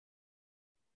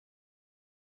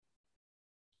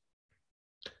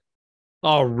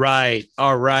All right.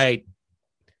 All right.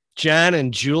 John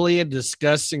and Julia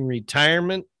discussing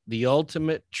retirement, the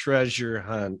ultimate treasure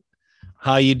hunt.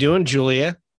 How you doing,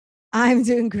 Julia? I'm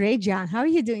doing great, John. How are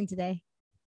you doing today?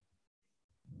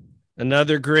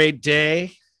 Another great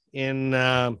day. And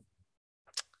I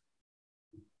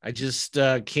just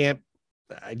can't.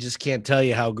 I just can't tell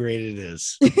you how great it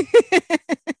is.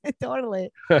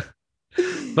 Totally.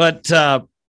 But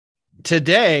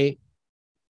today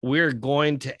we're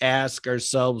going to ask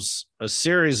ourselves a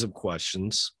series of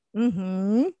questions.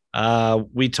 Mm-hmm.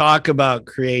 We talk about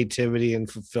creativity and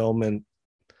fulfillment,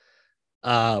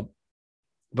 uh,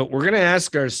 but we're going to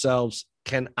ask ourselves: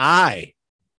 can I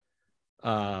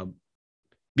uh,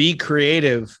 be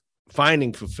creative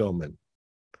finding fulfillment?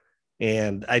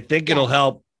 And I think it'll Yes.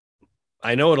 help.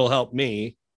 I know it'll help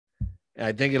me.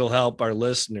 I think it'll help our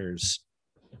listeners.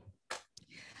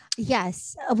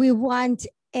 Yes. We want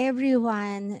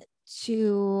everyone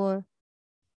to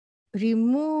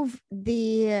remove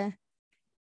the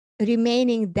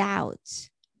remaining doubts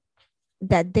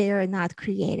that they are not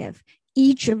creative.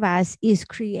 Each of us is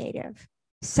creative.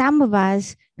 Some of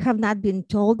us have not been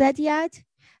told that yet.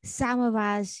 Some of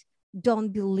us don't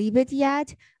believe it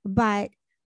yet, but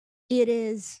it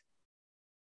is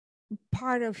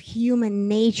part of human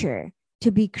nature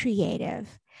to be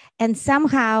creative. And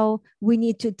somehow we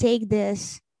need to take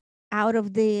this out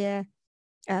of the,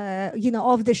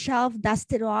 off the shelf,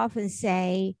 dust it off and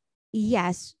say,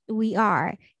 yes, we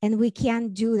are. And we can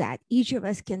do that. Each of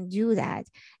us can do that.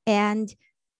 And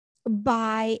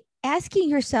by asking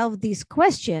yourself these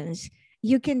questions,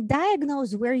 you can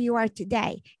diagnose where you are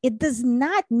today. It does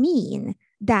not mean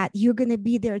that you're going to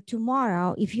be there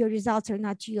tomorrow if your results are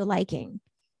not to your liking,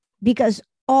 because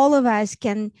all of us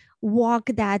can walk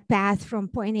that path from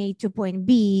point A to point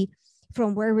B,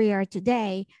 from where we are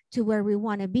today to where we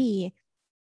want to be.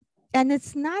 And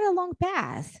it's not a long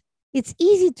path. It's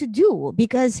easy to do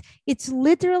because it's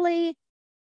literally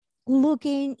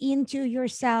looking into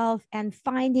yourself and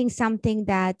finding something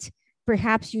that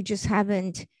perhaps you just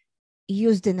haven't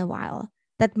used in a while,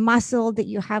 that muscle that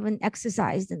you haven't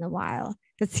exercised in a while,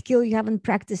 that skill you haven't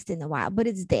practiced in a while, but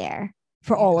it's there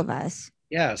for all Yeah. of us.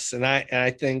 Yes, and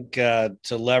I think to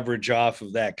leverage off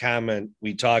of that comment,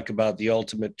 we talk about the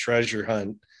ultimate treasure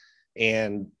hunt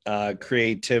and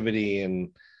creativity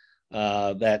and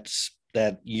that's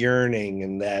that yearning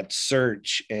and that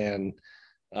search. And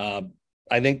uh,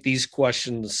 I think these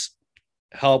questions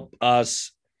help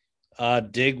us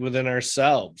dig within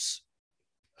ourselves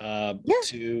Yeah.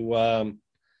 to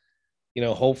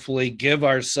hopefully give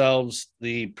ourselves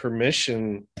the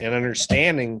permission and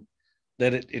understanding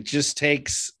that it just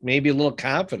takes maybe a little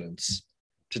confidence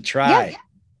to Yeah. try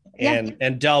Yeah.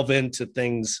 and delve into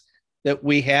things that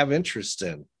we have interest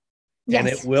in, and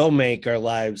it Yes. will make our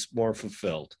lives more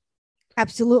fulfilled.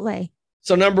 Absolutely.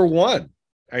 So number one,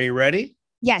 are you ready?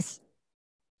 Yes.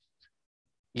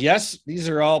 Yes, these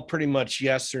are all pretty much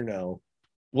yes or no.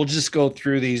 We'll just go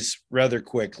through these rather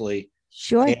quickly.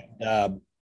 Sure. And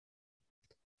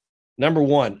number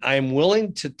one, I am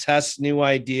willing to test new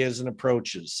ideas and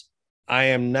approaches. I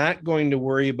am not going to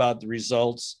worry about the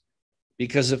results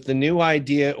because if the new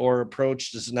idea or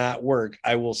approach does not work,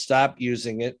 I will stop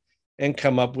using it and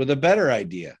come up with a better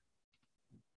idea.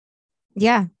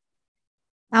 Yeah.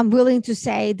 I'm willing to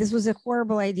say this was a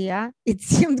horrible idea. It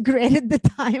seemed great at the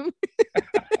time.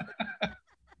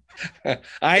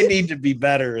 I need to be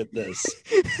better at this.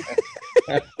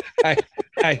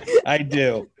 I, I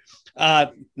do.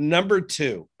 Number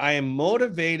two, I am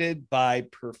motivated by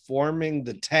performing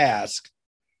the task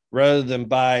rather than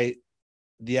by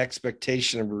the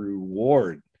expectation of a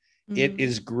reward. It Mm,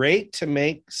 is great to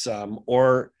make some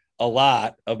or a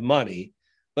lot of money,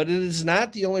 but it is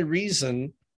not the only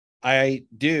reason I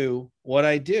do what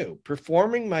I do.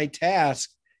 Performing my task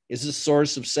is a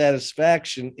source of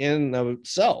satisfaction in and of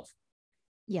itself.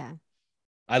 yeah.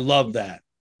 I love It's, that.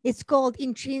 it's called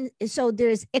intrinsic. So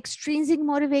there's extrinsic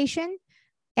motivation.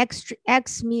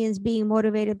 X means being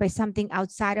motivated by something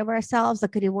outside of ourselves,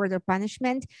 like a reward or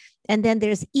punishment. And then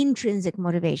there's intrinsic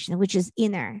motivation, which is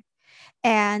inner.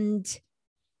 And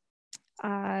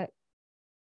uh,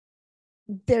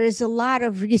 there is a lot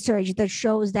of research that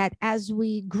shows that as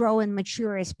we grow and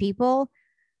mature as people,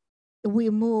 we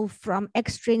move from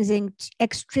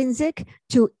extrinsic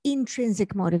to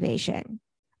intrinsic motivation.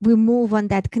 We move on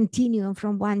that continuum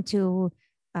from one to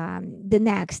the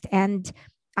next. And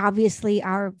obviously,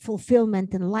 our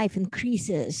fulfillment in life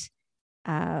increases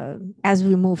as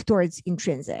we move towards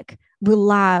intrinsic. We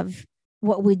love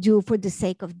what we do for the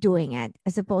sake of doing it,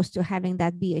 as opposed to having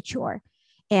that be a chore.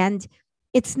 And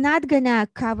it's not going to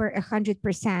cover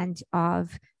 100%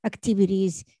 of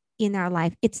activities in our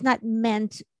life. It's not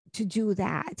meant to do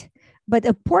that, but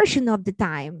a portion of the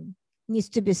time needs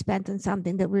to be spent on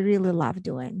something that we really love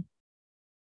doing.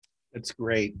 It's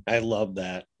great. I love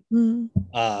that.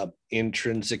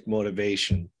 Intrinsic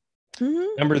motivation.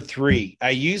 Number 3,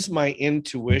 I use my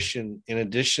intuition in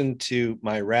addition to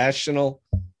my rational,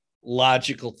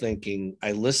 logical thinking.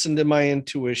 I listen to my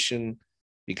intuition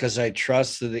because I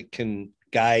trust that it can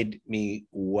guide me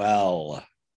well.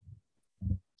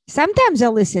 Sometimes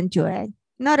I'll listen to it,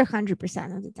 not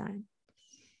 100% of the time.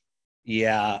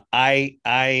 Yeah, I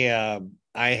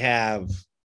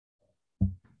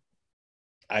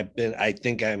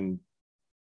think I'm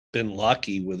been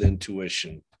lucky with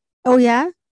intuition. Oh yeah?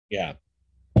 Yeah.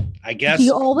 I guess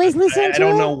you always listen to I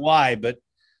don't know why, but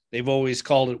they've always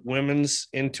called it women's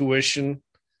intuition.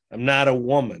 I'm not a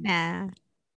woman. Nah.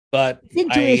 But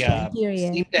intuition, I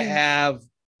seem to have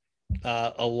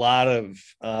a lot of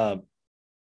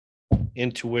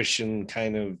intuition,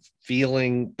 kind of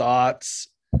feeling, thoughts,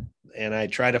 and I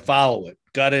try to follow it.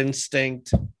 Gut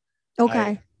instinct.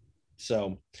 Okay.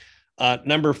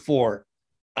 Number 4,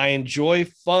 I enjoy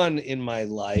fun in my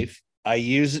life. I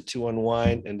use it to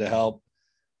unwind and to help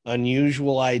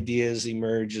unusual ideas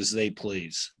emerge as they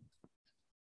please.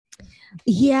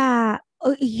 Yeah.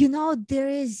 There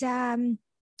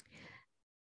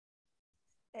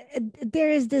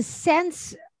is this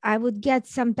sense I would get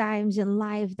sometimes in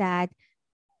life that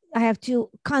I have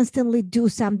to constantly do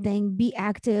something, be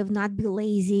active, not be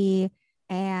lazy,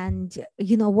 and,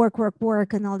 work,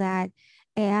 and all that.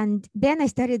 And then I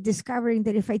started discovering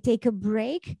that if I take a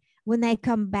break, when I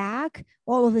come back,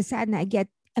 all of a sudden I get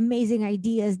amazing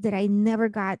ideas that I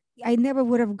never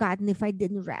would have gotten if I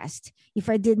didn't rest, if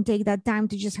I didn't take that time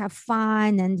to just have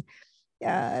fun and,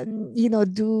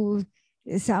 do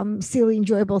some silly,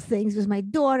 enjoyable things with my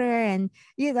daughter and,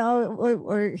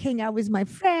 or hang out with my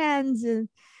friends. And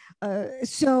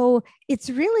so it's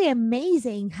really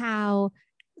amazing how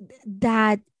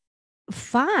that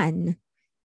fun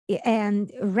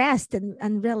and rest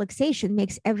and relaxation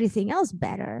makes everything else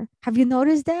better. Have you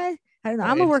noticed that? I don't know.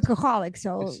 I'm a workaholic,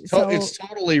 so it's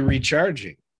totally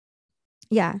recharging.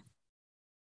 Yeah.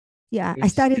 I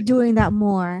started doing that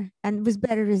more and with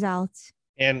better results.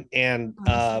 And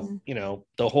the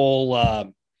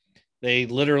whole they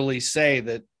literally say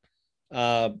that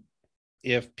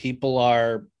if people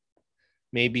are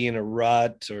maybe in a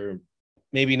rut or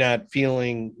maybe not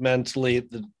feeling mentally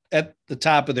at the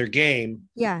top of their game,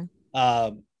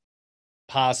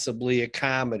 possibly a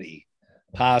comedy,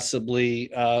 possibly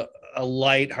a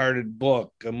lighthearted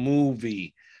book, a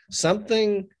movie,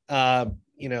 something, some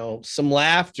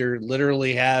laughter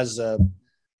literally has a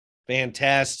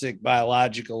fantastic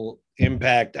biological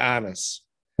impact on us.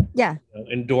 Yeah.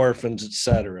 Endorphins,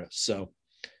 etc. So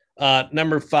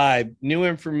number 5, new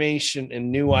information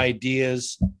and new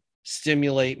ideas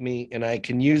stimulate me, and I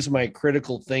can use my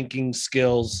critical thinking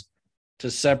skills to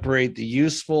separate the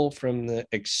useful from the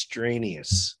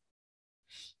extraneous.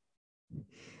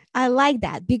 I like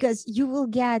that because you will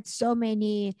get so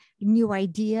many new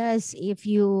ideas if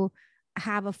you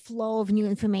have a flow of new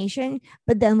information,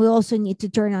 but then we also need to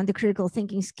turn on the critical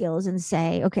thinking skills and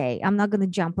say, okay, I'm not going to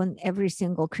jump on every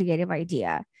single creative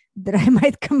idea that I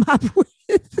might come up with.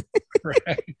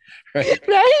 right.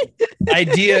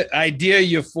 idea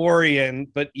euphoria,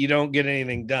 but you don't get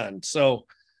anything done. So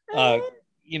I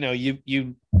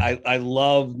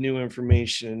love new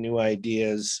information and new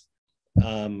ideas,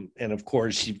 and of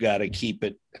course you've got to keep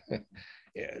it.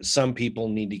 Some people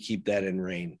need to keep that in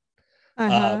rein.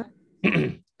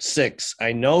 6,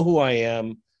 I know who I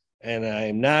am, and I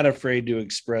am not afraid to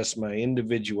express my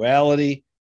individuality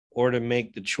or to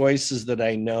make the choices that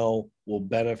I know will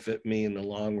benefit me in the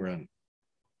long run.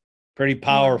 Pretty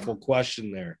powerful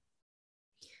question there.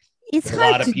 It's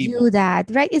hard to do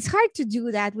that, right? It's hard to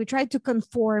do that. We try to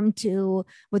conform to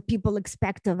what people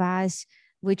expect of us.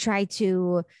 We try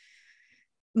to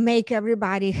make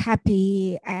everybody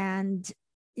happy. And,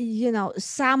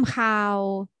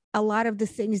 somehow a lot of the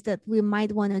things that we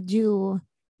might want to do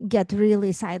get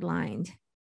really sidelined.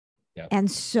 Yeah.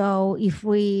 And so if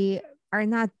we are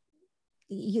not,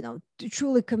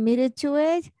 truly committed to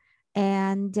it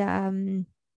and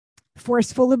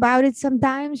forceful about it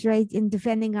sometimes, right, in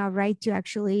defending our right to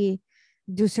actually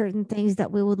do certain things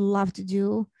that we would love to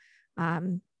do,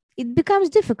 it becomes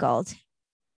difficult.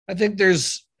 I think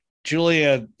there's,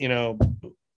 Julia, I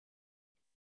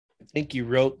think you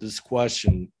wrote this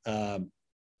question.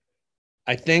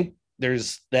 I think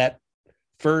there's that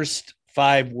first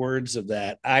 5 words of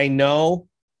that. I know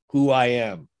who I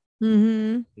am.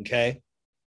 Mm-hmm. Okay.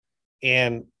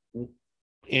 And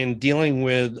in dealing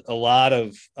with a lot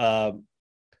of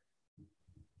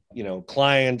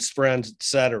clients, friends,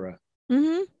 etc.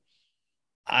 Mm-hmm.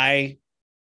 I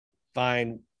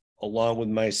find, along with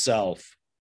myself,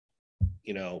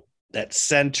 that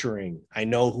centering. I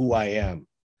know who I am.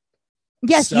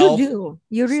 Yes, you Self, do.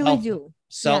 You really self, do. Yeah.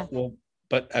 self. Well,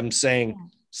 but I'm saying Yeah.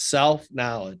 self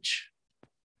knowledge.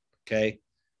 Okay,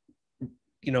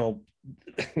 you know,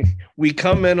 we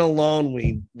come in alone.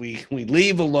 We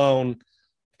leave alone.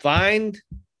 Find,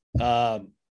 uh,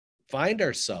 find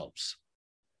ourselves.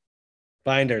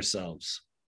 Find ourselves.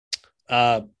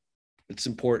 It's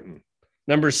important.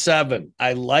 Number 7,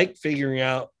 I like figuring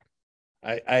out.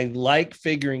 I like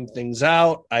figuring things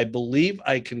out. I believe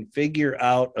I can figure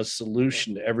out a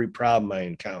solution to every problem I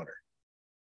encounter.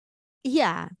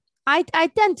 Yeah. I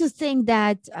tend to think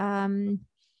that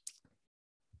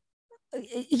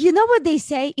you know what they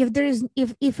say,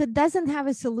 if it doesn't have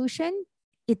a solution,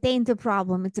 it ain't a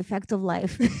problem, it's a fact of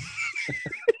life.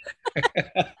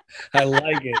 I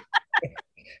like it.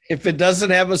 If it doesn't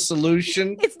have a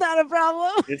solution, It's not a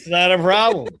problem. it's not a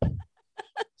problem.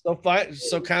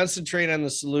 So concentrate on the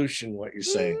solution, what you're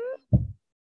saying.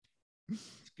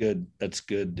 Good. That's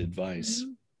good advice.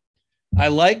 I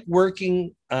like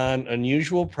working on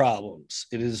unusual problems.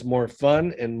 It is more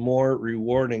fun and more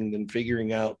rewarding than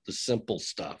figuring out the simple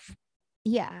stuff.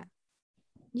 Yeah,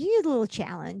 you need a little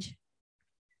challenge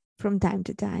from time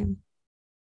to time.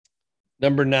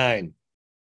 Number 9,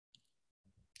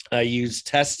 I use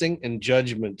testing and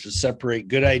judgment to separate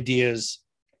good ideas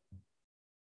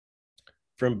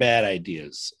from bad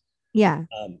ideas. Yeah,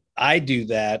 I do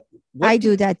that. I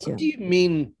do that What too. do you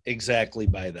mean exactly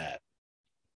by that?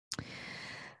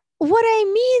 What I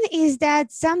mean is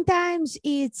that sometimes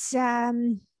it's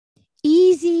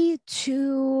easy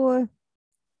to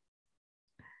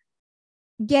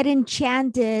get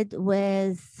enchanted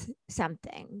with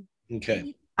something.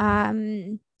 Okay.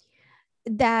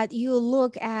 That you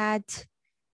look at,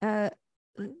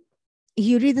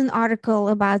 you read an article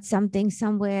about something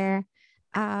somewhere,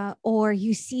 or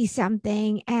you see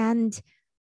something and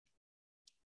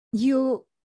you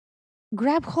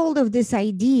grab hold of this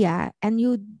idea and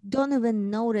you don't even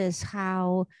notice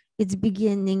how it's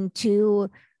beginning to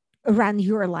run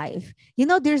your life.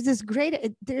 There's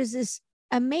this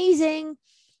amazing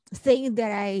thing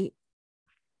that I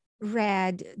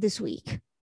read this week.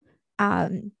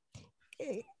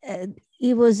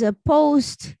 It was a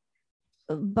post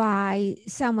by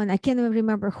someone, I can't even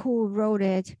remember who wrote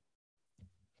it,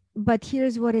 but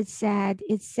here's what it said.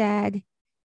 It said,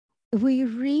 we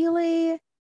really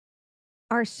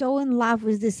are so in love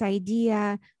with this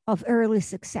idea of early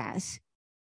success.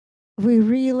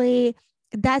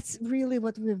 That's really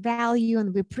what we value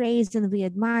and we praise and we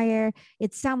admire.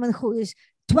 It's someone who is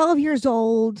 12 years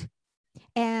old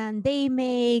and they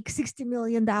make $60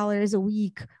 million a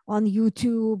week on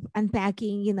YouTube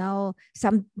unpacking,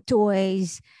 some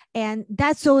toys. And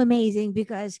that's so amazing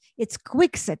because it's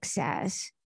quick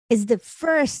success. It's the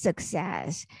first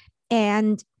success.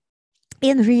 And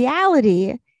in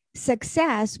reality,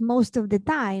 success most of the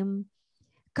time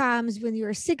comes when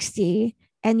you're 60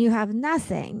 and you have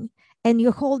nothing and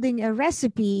you're holding a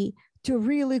recipe to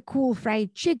really cool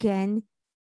fried chicken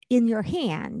in your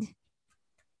hand.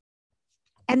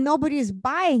 And nobody is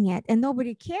buying it and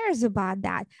nobody cares about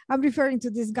that. I'm referring to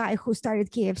this guy who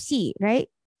started KFC, right?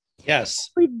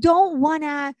 Yes. We don't want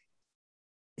to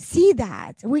see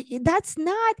that. That's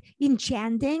not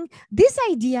enchanting. This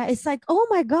idea is like, oh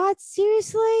my God,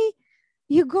 seriously?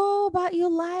 You go about your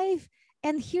life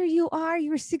and here you are,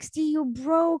 you're 60, you're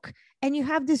broke, and you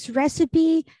have this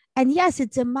recipe. And yes,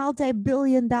 it's a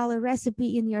multi-billion-dollar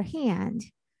recipe in your hand,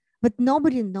 but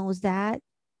nobody knows that.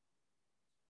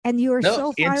 And you're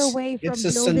so far away from it's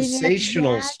a building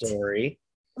sensational it yet, story,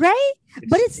 right?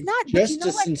 But it's not. But just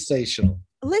as sensational.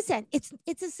 Listen, it's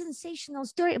a sensational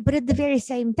story, but at the very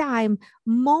same time,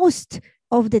 most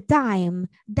of the time,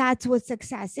 that's what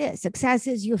success is. Success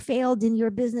is you failed in your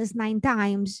business 9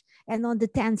 times, and on the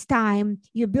 10th time,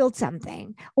 you built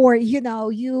something. Or,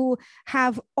 you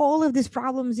have all of these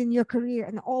problems in your career,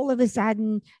 and all of a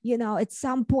sudden, at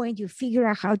some point, you figure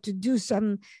out how to do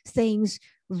some things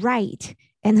right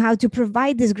and how to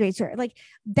provide this great service. Like,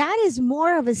 that is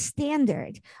more of a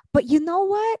standard. But you know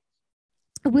what?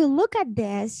 We look at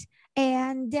this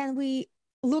and then we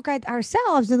look at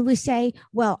ourselves and we say,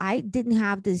 well, I didn't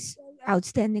have this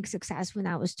outstanding success when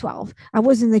I was 12. I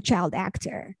wasn't a child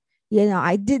actor.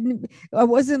 I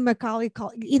wasn't Macaulay,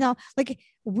 like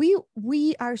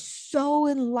we are so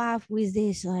in love with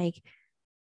this, like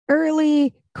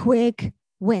early, quick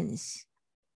wins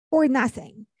or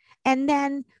nothing. And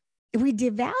then we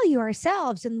devalue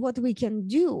ourselves and what we can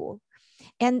do.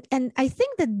 And I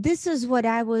think that this is what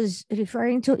I was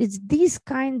referring to. It's these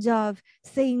kinds of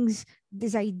things,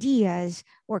 these ideas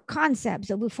or concepts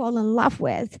that we fall in love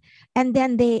with, and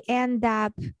then they end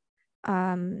up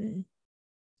um,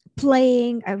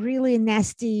 playing a really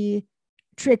nasty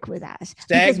trick with us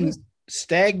because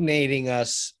stagnating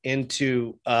us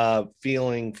into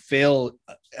feeling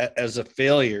as a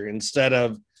failure, instead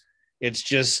of it's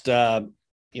just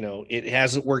it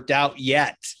hasn't worked out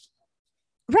yet.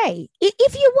 Right.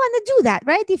 If you want to do that,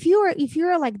 right? If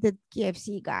you're like the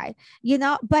KFC guy,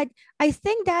 but I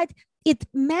think that it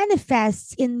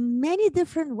manifests in many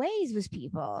different ways with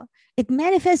people. It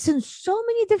manifests in so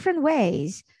many different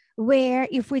ways where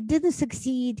if we didn't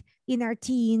succeed in our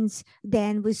teens,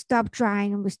 then we stop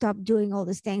trying and we stop doing all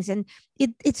these things. And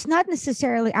it's not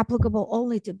necessarily applicable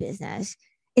only to business.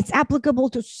 It's applicable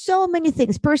to so many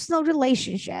things: personal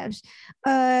relationships,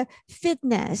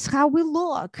 fitness, how we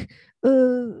look,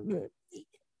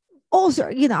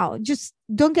 also, just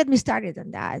don't get me started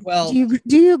on that. Well,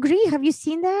 do you agree? Have you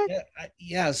seen that?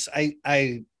 Yes,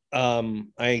 I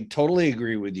totally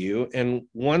agree with you. And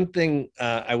one thing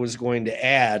I was going to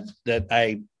add that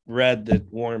I read that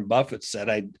Warren Buffett said,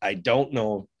 I don't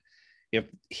know if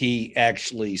he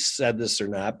actually said this or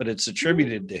not, but it's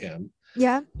attributed to him.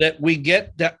 Yeah. That we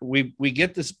get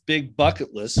this big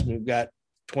bucket list. We've got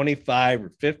 25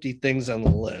 or 50 things on the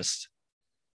list.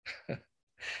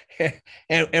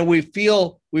 and we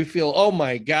feel, oh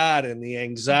my God, and the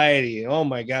anxiety, oh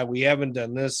my God, we haven't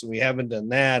done this and we haven't done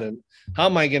that, and how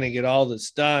am I going to get all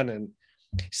this done? And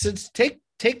since take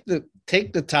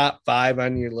the top 5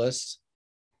 on your list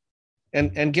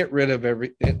and get rid of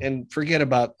and forget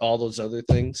about all those other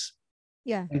things.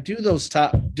 Yeah. And do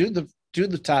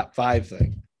the top 5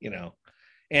 thing,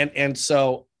 and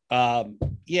so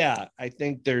I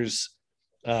think there's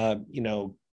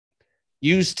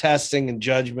use testing and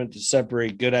judgment to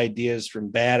separate good ideas from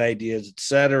bad ideas,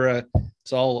 etc.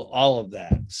 It's all of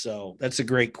that. So that's a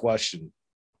great question.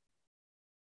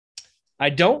 I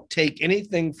don't take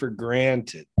anything for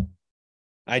granted.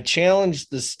 I challenge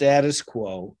the status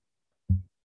quo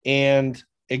and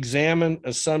examine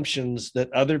assumptions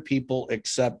that other people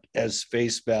accept as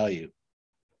face value.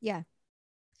 Yeah.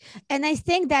 And I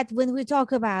think that when we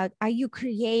talk about, are you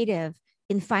creative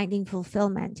in finding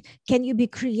fulfillment? Can you be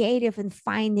creative in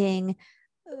finding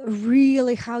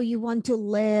really how you want to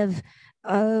live,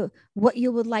 what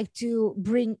you would like to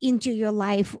bring into your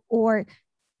life, or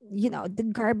the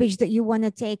garbage that you want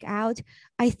to take out?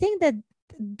 I think that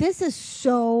this is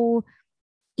so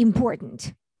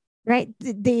important, right?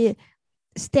 The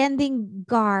standing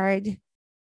guard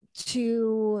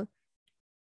to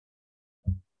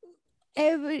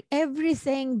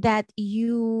everything that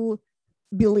you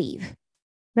believe,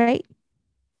 right?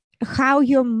 How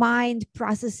your mind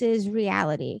processes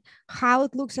reality, how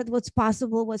it looks at what's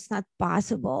possible, what's not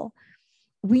possible.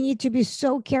 We need to be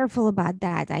so careful about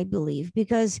that, I believe,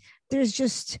 because there's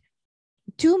just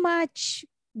too much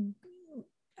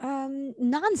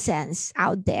nonsense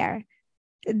out there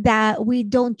that we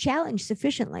don't challenge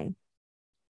sufficiently.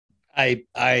 I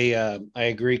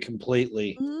agree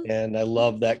completely, and I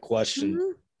love that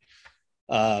question.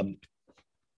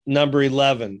 Number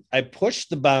 11, I push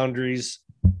the boundaries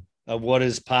of what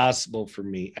is possible for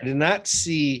me. I do not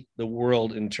see the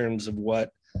world in terms of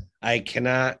what I can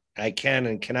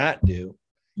and cannot do.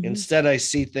 Instead, I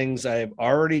see things I have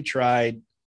already tried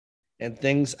and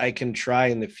things I can try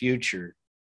in the future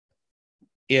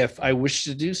if I wish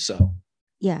to do so.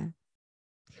 Yeah.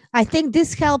 I think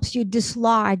this helps you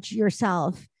dislodge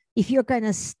yourself. If you're kind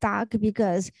of stuck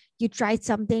because you tried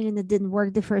something and it didn't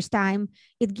work the first time,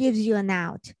 it gives you an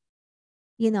out.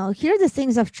 Here are the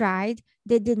things I've tried,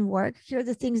 they didn't work. Here are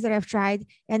the things that I've tried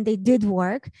and they did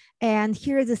work. And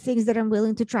here are the things that I'm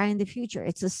willing to try in the future.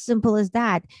 It's as simple as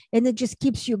that. And it just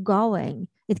keeps you going.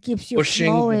 It keeps you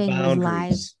flowing with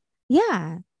life.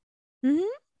 Yeah.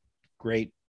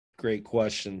 Great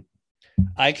question.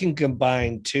 I can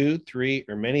combine 2, 3,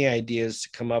 or many ideas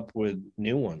to come up with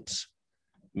new ones.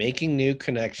 Making new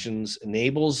connections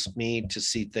enables me to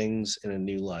see things in a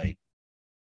new light.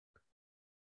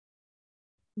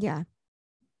 Yeah.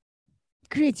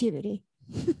 Creativity.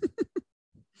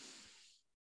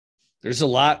 There's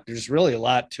really a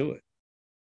lot to it.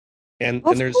 And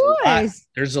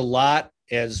there's a lot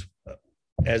as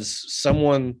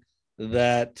someone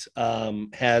that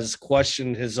has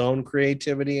questioned his own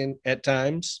creativity at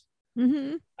times.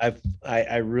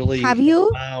 I really have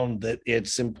you found that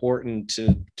it's important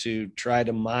to try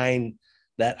to mine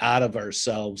that out of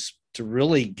ourselves to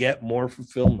really get more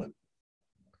fulfillment.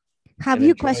 Have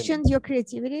you questioned your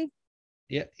creativity?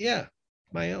 Yeah,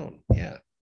 my own. Yeah,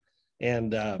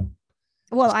 and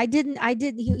Well, I did.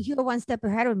 You were one step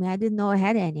ahead of me. I didn't know I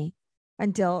had any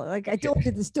until, like, I told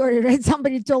you the story, right?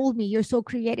 Somebody told me you're so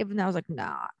creative, and I was like,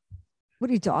 nah, what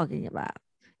are you talking about?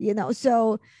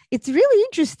 So it's really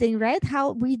interesting, right?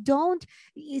 How we don't,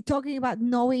 talking about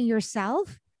knowing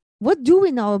yourself. What do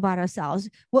we know about ourselves?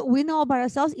 What we know about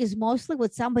ourselves is mostly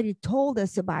what somebody told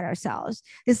us about ourselves.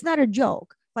 It's not a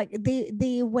joke. Like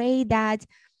the way that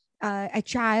a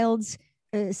child's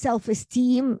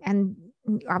self-esteem, and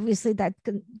obviously that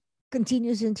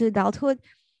continues into adulthood,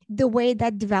 the way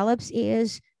that develops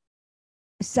is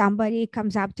somebody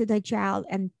comes up to the child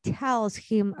and tells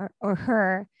him or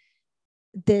her,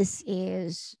 this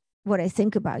is what I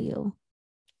think about you.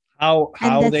 And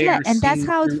How that's they it. are And that's seen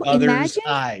how through others' imagine.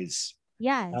 eyes,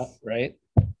 Yes. right?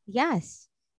 Yes.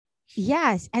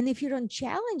 Yes. And if you don't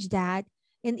challenge that,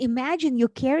 and imagine you're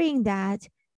carrying that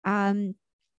um,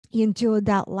 into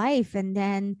adult life and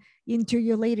then into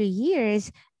your later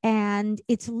years, and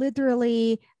it's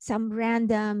literally some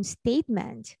random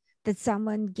statement that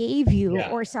someone gave you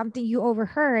Yeah, or something you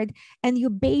overheard, and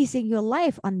you're basing your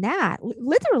life on that,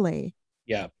 literally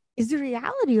yeah, is the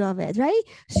reality of it, right?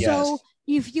 So yes.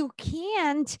 if you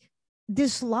can't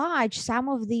dislodge some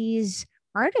of these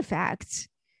artifacts,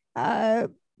 uh,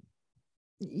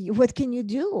 what can you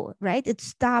do, right? It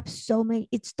stops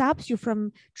you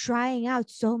from trying out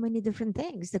so many different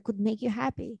things that could make you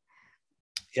happy.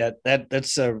 Yeah,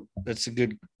 that's a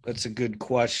good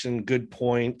question. Good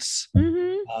points.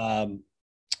 Mm-hmm. Um,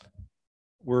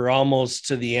 we're almost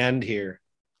to the end here.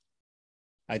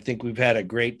 I think we've had a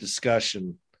great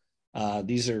discussion.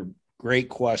 These are great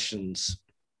questions.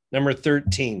 Number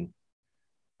 13.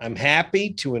 I'm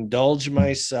happy to indulge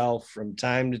myself from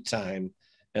time to time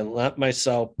and let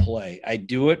myself play. I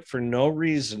do it for no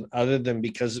reason other than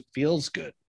because it feels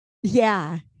good.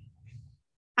 Yeah,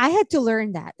 I had to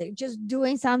learn that, like, just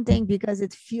doing something because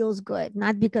it feels good,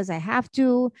 not because I have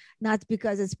to, not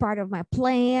because it's part of my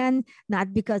plan,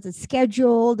 not because it's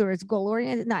scheduled or it's goal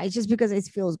oriented. No, it's just because it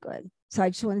feels good. So I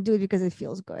just want to do it because it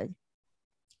feels good.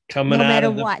 Coming No out matter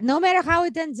of the what, no matter how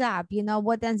it ends up,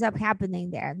 what ends up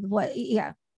happening there. What,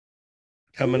 yeah.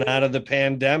 coming out of the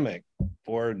pandemic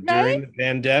or Right? during the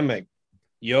pandemic,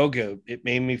 yoga, it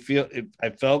made me feel I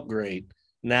felt great.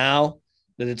 Now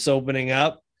that it's opening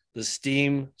up, the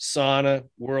steam sauna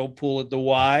whirlpool at the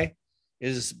Y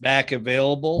is back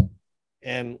available.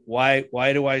 And why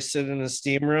do I sit in a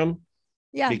steam room?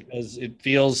 Yeah. Because it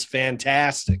feels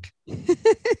fantastic,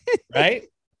 right?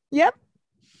 Yep.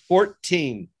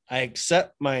 14. I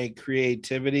accept my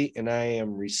creativity and I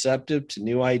am receptive to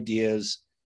new ideas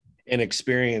and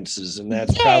experiences. And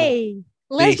that's probably Yay.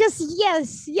 Let's the just,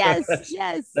 yes, yes, that's,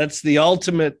 yes. that's the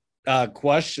ultimate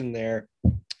question there.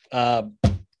 Uh,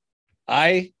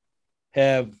 I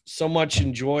have so much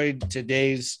enjoyed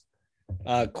today's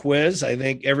quiz. I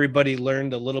think everybody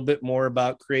learned a little bit more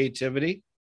about creativity.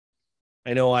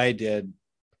 I know I did.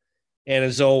 And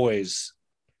as always,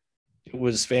 it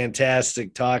was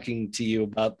fantastic talking to you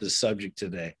about this subject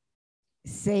today.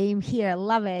 Same here.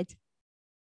 Love it.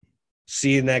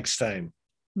 See you next time.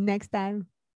 Next time.